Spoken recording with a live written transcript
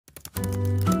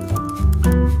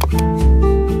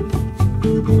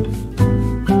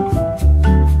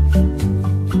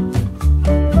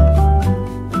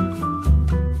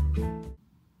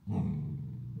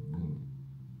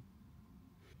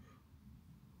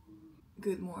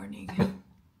Good morning.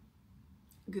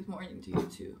 Good morning to you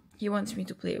too. He wants me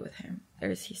to play with him.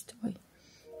 There's his toy.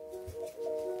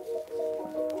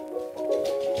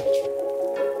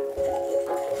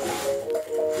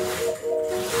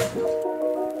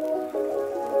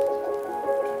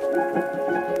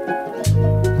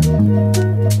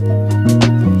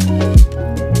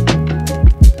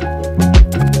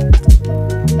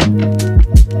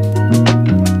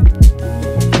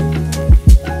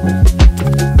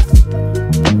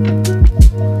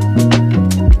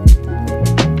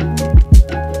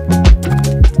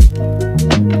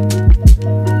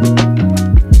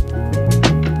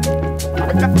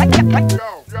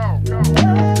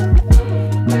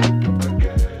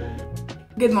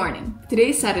 Good morning. Today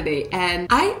is Saturday and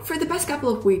for the past couple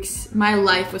of weeks, my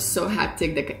life was so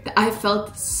hectic that I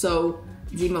felt so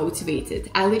demotivated.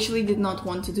 I literally did not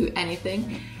want to do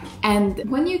anything. And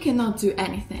when you cannot do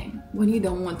anything, when you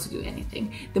don't want to do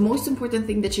anything, the most important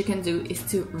thing that you can do is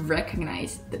to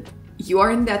recognize that you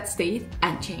are in that state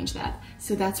and change that.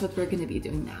 So that's what we're going to be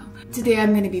doing now. Today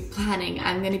I'm going to be planning,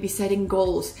 I'm going to be setting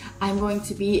goals, I'm going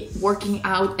to be working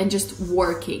out and just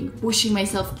working, pushing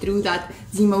myself through that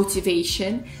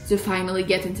demotivation to finally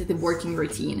get into the working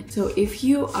routine. So if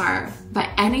you are by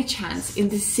any chance in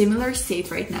this similar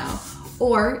state right now,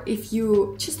 or if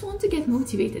you just want to get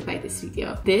motivated by this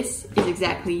video, this is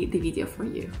exactly the video for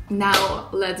you. Now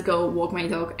let's go walk my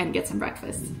dog and get some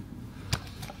breakfast.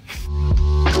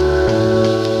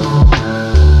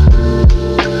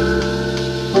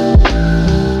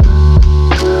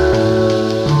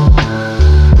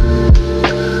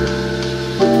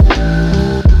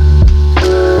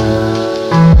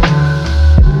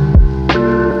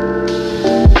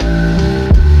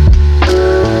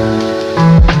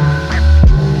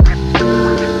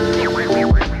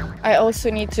 I also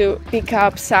need to pick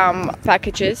up some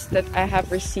packages that I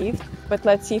have received, but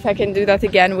let's see if I can do that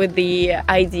again with the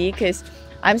ID, because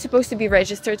I'm supposed to be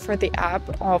registered for the app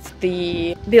of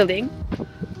the building,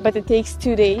 but it takes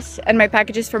 2 days and my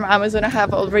packages from Amazon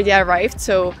have already arrived,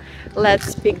 so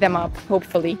let's pick them up,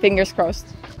 hopefully. Fingers crossed.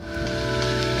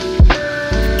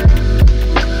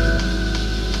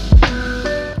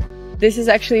 This is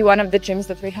actually one of the gyms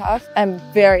that we have.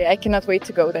 I cannot wait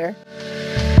to go there.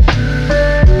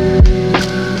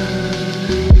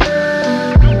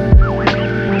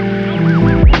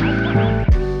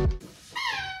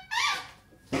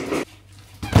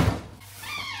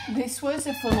 This was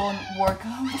a full-on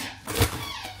workout.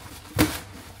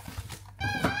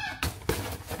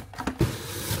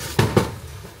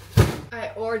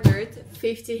 I ordered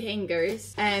 50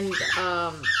 hangers and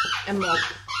a mop.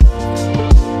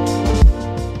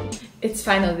 It's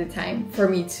finally the time for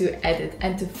me to edit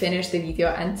and to finish the video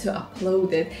and to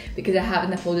upload it, because I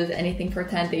haven't uploaded anything for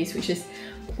 10 days, which is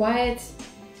quite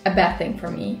a bad thing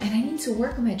for me. And I need to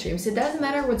work on my dreams. It doesn't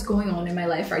matter what's going on in my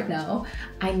life right now.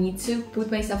 I need to put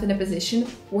myself in a position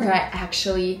where I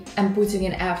actually am putting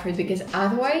in effort, because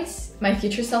otherwise my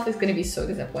future self is going to be so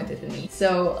disappointed in me.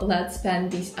 So let's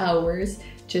spend these hours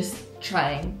just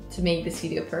trying to make this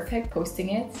video perfect, posting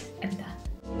it, and done.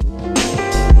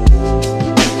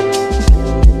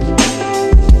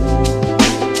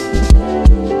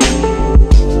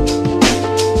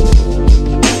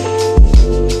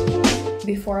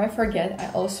 Before I forget, I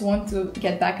also want to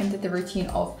get back into the routine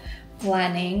of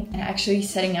planning and actually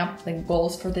setting up like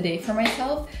goals for the day for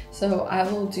myself. So I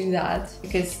will do that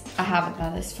because I haven't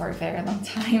done this for a very long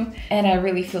time and I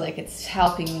really feel like it's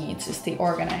helping me to stay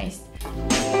organized.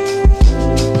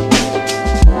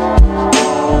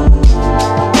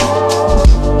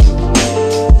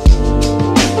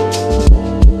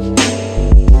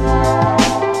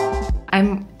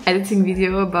 I'm editing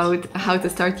video about how to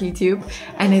start YouTube,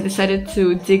 and I decided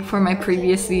to dig for my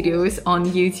previous videos on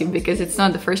YouTube because it's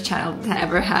not the first channel that I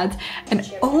ever had. And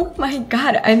oh my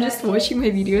god, I'm just watching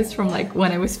my videos from like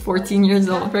when I was 14 years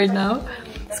old right now,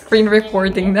 screen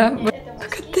recording them. But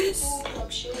look at this!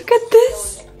 Look at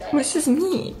this! This is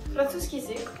me! Французский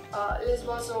язык, les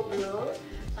oiseaux bleus,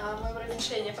 моё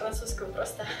произношение французского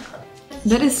просто.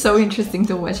 That is so interesting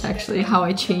to watch actually, how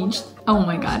I changed. Oh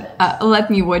my god, let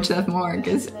me watch that more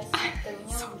because I'm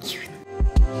so cute.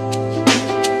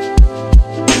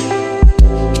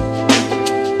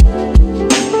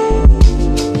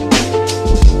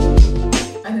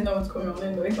 I don't know what's going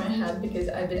on with my head because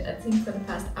I've been editing for the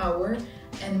past hour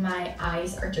and my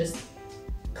eyes are just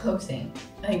closing.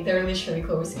 Like they're literally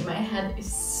closing. My head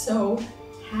is so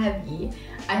heavy.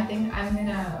 I think I'm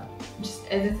gonna just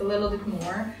edit a little bit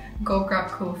more, go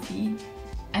grab coffee,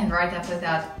 and right after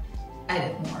that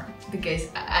edit more, because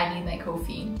I need my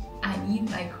coffee. I need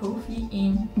my coffee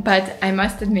in. But I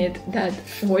must admit that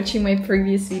watching my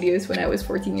previous videos when I was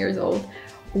 14 years old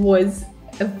was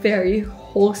a very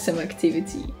wholesome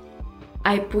activity.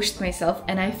 I pushed myself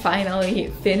and I finally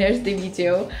finished the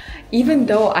video. Even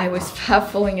though I was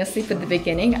half falling asleep at the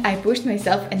beginning, I pushed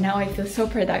myself and now I feel so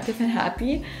productive and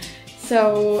happy.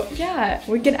 So yeah,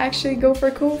 we can actually go for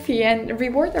coffee and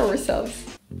reward ourselves.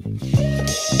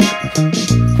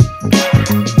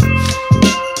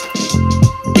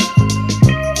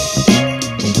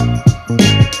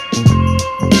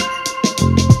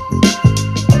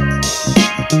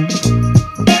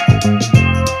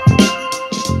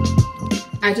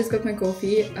 I just got my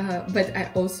coffee, but I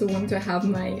also want to have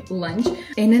my lunch.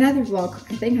 In another vlog,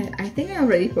 I think I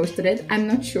already posted it, I'm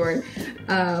not sure.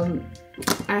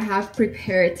 I have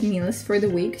prepared meals for the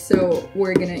week, so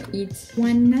we're gonna eat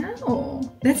one now.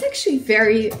 That's actually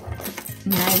very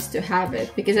nice to have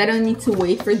it, because I don't need to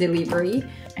wait for delivery,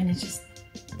 and it's just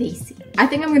tasty. I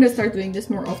think I'm gonna start doing this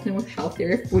more often with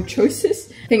healthier food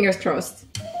choices. Fingers crossed.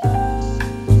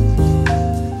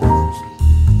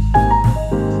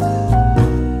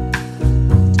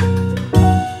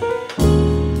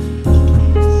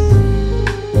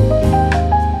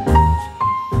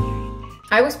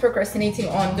 I was procrastinating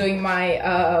on doing my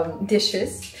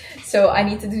dishes, so I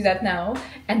need to do that now.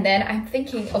 And then I'm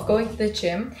thinking of going to the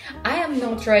gym. I am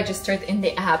not registered in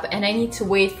the app and I need to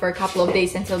wait for a couple of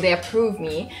days until they approve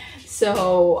me.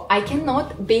 So I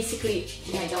cannot, basically,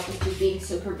 my dog is being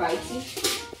super bitey.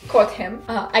 Caught him.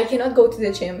 I cannot go to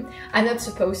the gym. I'm not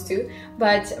supposed to,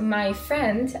 but my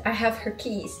friend, I have her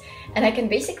keys and I can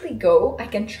basically go. I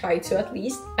can try to at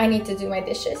least. I need to do my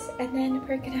dishes and then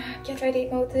we're gonna get ready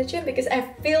and go to the gym, because I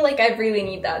feel like I really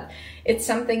need that. It's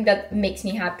something that makes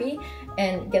me happy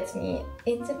and gets me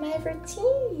into my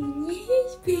routine.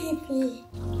 Yes, baby.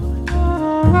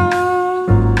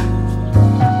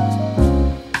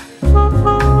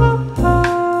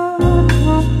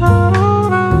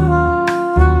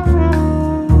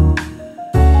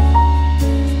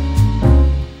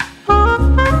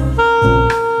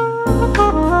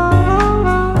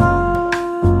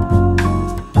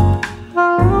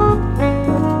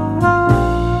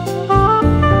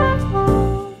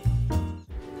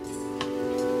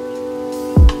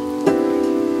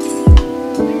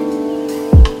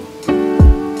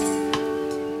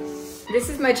 This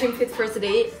is my gym fit for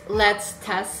today. Let's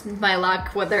test my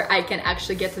luck whether I can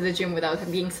actually get to the gym without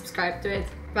being subscribed to it.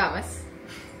 Vamos.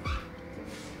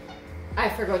 I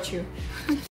forgot you.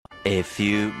 A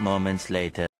few moments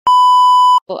later.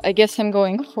 Well, I guess I'm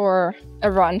going for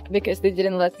a run because they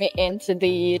didn't let me into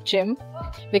the gym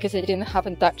because I didn't have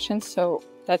induction, so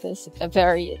that is a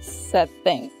very sad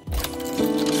thing.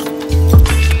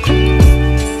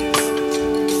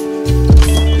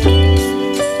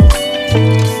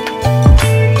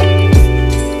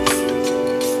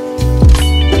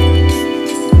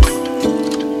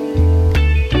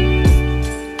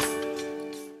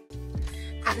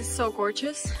 So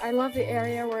gorgeous. I love the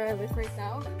area where I live right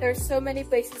now. There's so many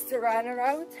places to run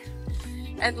around.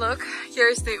 And look,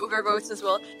 here's the Uber boats as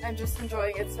well. I'm just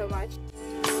enjoying it so much.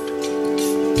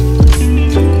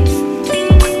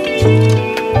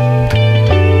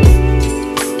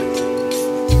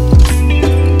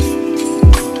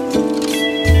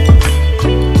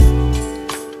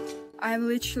 I'm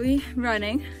literally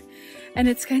running and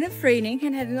it's kind of raining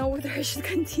and I don't know whether I should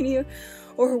continue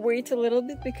or wait a little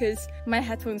bit because my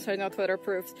headphones are not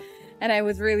waterproof and I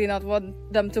would really not want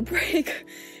them to break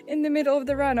in the middle of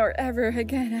the run or ever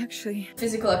again, actually.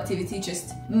 Physical activity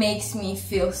just makes me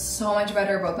feel so much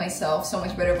better about myself, so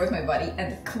much better about my body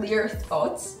and clear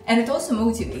thoughts. And it also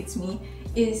motivates me.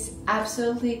 It's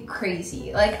absolutely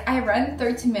crazy. Like, I ran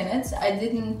 30 minutes. I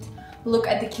didn't look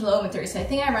at the kilometers. I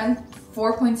think I ran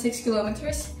 4.6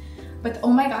 kilometers. But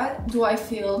oh my God, do I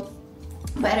feel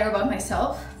better about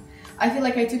myself? I feel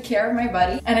like I took care of my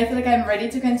body and I feel like I'm ready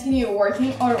to continue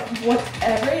working or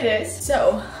whatever it is.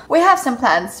 So we have some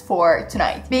plans for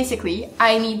tonight. Basically,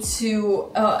 I need to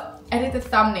edit a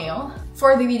thumbnail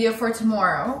for the video for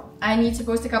tomorrow. I need to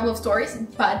post a couple of stories,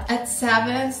 but at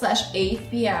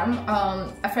 7/8 p.m.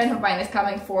 A friend of mine is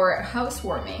coming for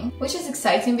housewarming, which is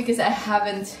exciting because I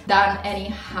haven't done any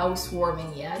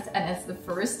housewarming yet and it's the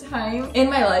first time in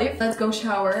my life. Let's go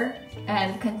shower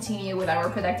and continue with our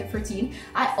productive routine.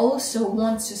 I also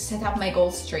want to set up my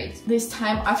goals straight. This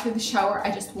time after the shower, I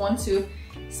just want to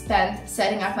spent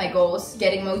setting up my goals,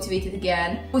 getting motivated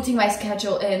again, putting my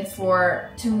schedule in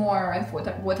for tomorrow and for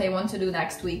what I want to do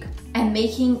next week, and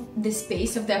making the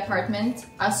space of the apartment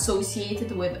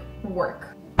associated with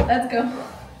work. Let's go.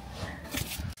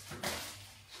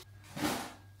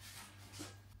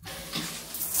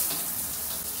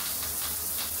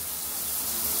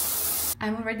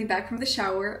 I'm already back from the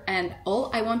shower, and all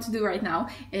I want to do right now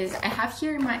is I have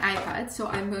here my iPad, so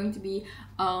I'm going to be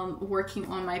working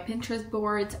on my Pinterest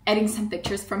board, adding some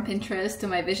pictures from Pinterest to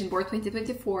my vision board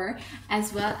 2024,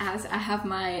 as well as I have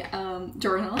my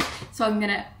journal. So I'm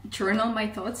gonna journal my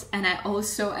thoughts, and I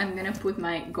also am gonna put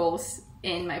my goals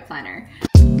in my planner.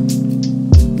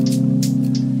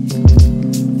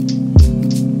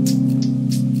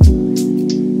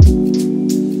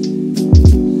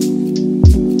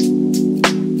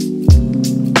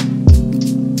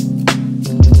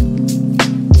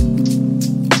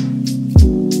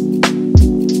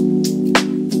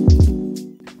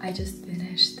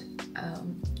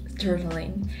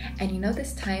 Journaling, and you know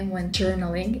this time when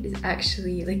journaling is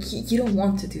actually like you don't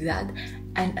want to do that,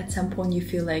 and at some point you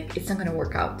feel like it's not gonna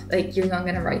work out, like you're not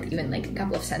gonna write even like a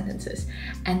couple of sentences,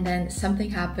 and then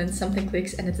something happens, something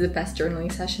clicks, and it's the best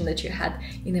journaling session that you had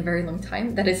in a very long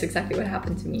time. That is exactly what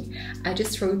happened to me. I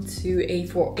just wrote to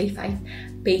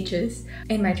A5 pages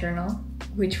in my journal,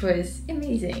 which was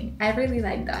amazing. I really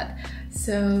like that.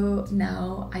 So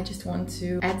now I just want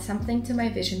to add something to my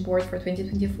vision board for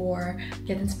 2024,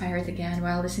 get inspired again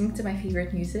while listening to my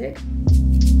favorite music.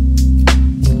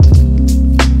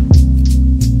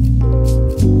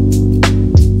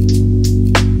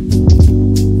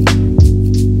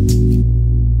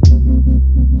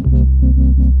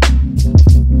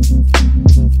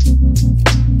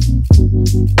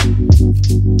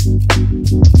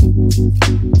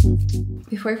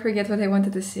 Before I forget what I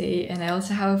wanted to say, and I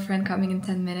also have a friend coming in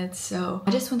 10 minutes, so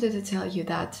I just wanted to tell you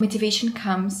that motivation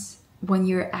comes when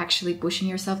you're actually pushing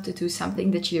yourself to do something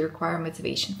that you require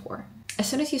motivation for. As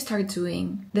soon as you start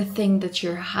doing the thing that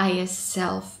your highest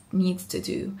self needs to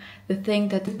do, the thing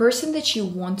that the person that you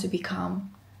want to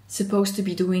become supposed to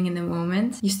be doing in the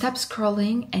moment, you stop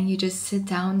scrolling and you just sit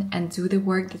down and do the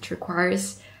work that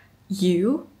requires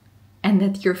you and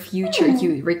that your future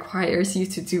you requires you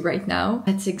to do right now.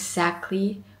 That's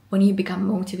exactly when you become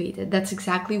motivated. That's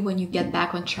exactly when you get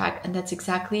back on track, and that's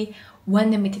exactly when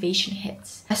the motivation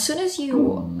hits. As soon as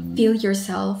you feel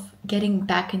yourself getting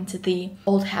back into the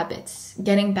old habits,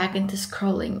 getting back into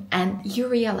scrolling, and you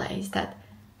realize that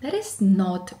that is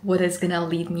not what is gonna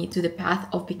lead me to the path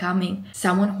of becoming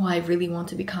someone who I really want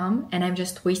to become, and I'm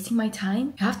just wasting my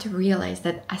time, you have to realize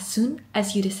that as soon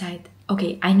as you decide,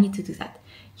 okay, I need to do that,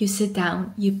 you sit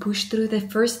down, you push through the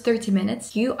first 30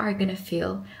 minutes, you are gonna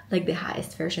feel like the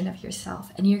highest version of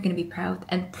yourself, and you're gonna be proud.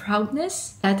 And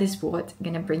proudness, that is what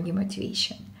gonna bring you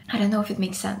motivation. I don't know if it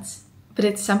makes sense, but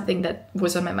it's something that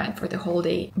was on my mind for the whole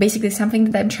day. Basically,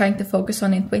 something that I'm trying to focus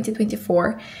on in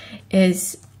 2024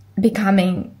 is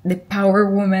becoming the power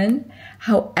woman,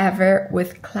 however,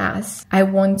 with class. I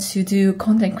want to do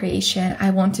content creation.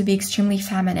 I want to be extremely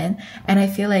feminine, and I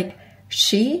feel like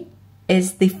she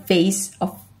is the face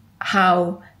of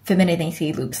how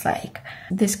femininity looks like.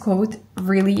 This quote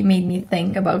really made me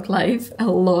think about life a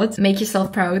lot. Make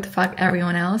yourself proud, fuck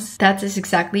everyone else. That is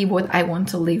exactly what I want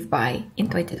to live by in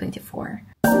 2024.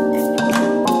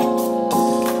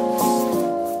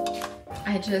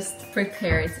 I just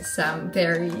prepared some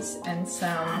berries and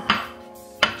some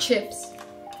chips.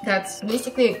 That's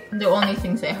basically the only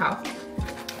things I have.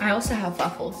 I also have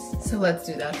waffles, so let's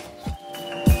do that.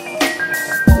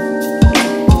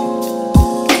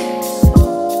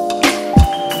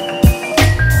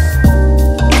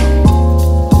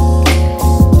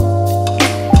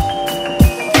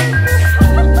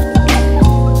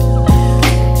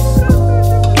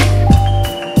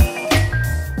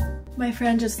 My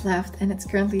friend just left and it's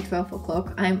currently 12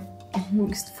 o'clock. I'm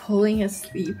almost falling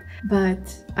asleep,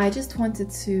 but I just wanted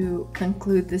to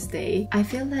conclude this day. I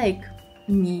feel like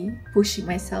me pushing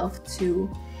myself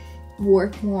to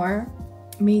work more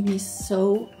made me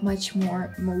so much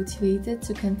more motivated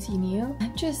to continue.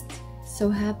 I'm just so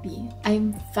happy.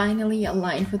 I'm finally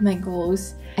aligned with my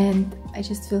goals and I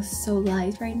just feel so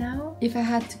light right now. If I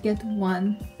had to get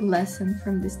one lesson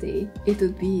from this day, it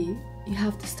would be you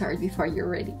have to start before you're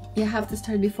ready. You have to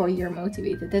start before you're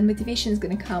motivated. Then motivation is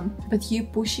gonna come, but you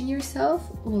pushing yourself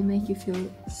will make you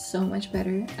feel so much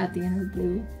better at the end of the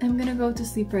day. I'm gonna go to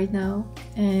sleep right now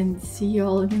and see you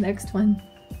all in the next one.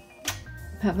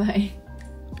 Bye bye.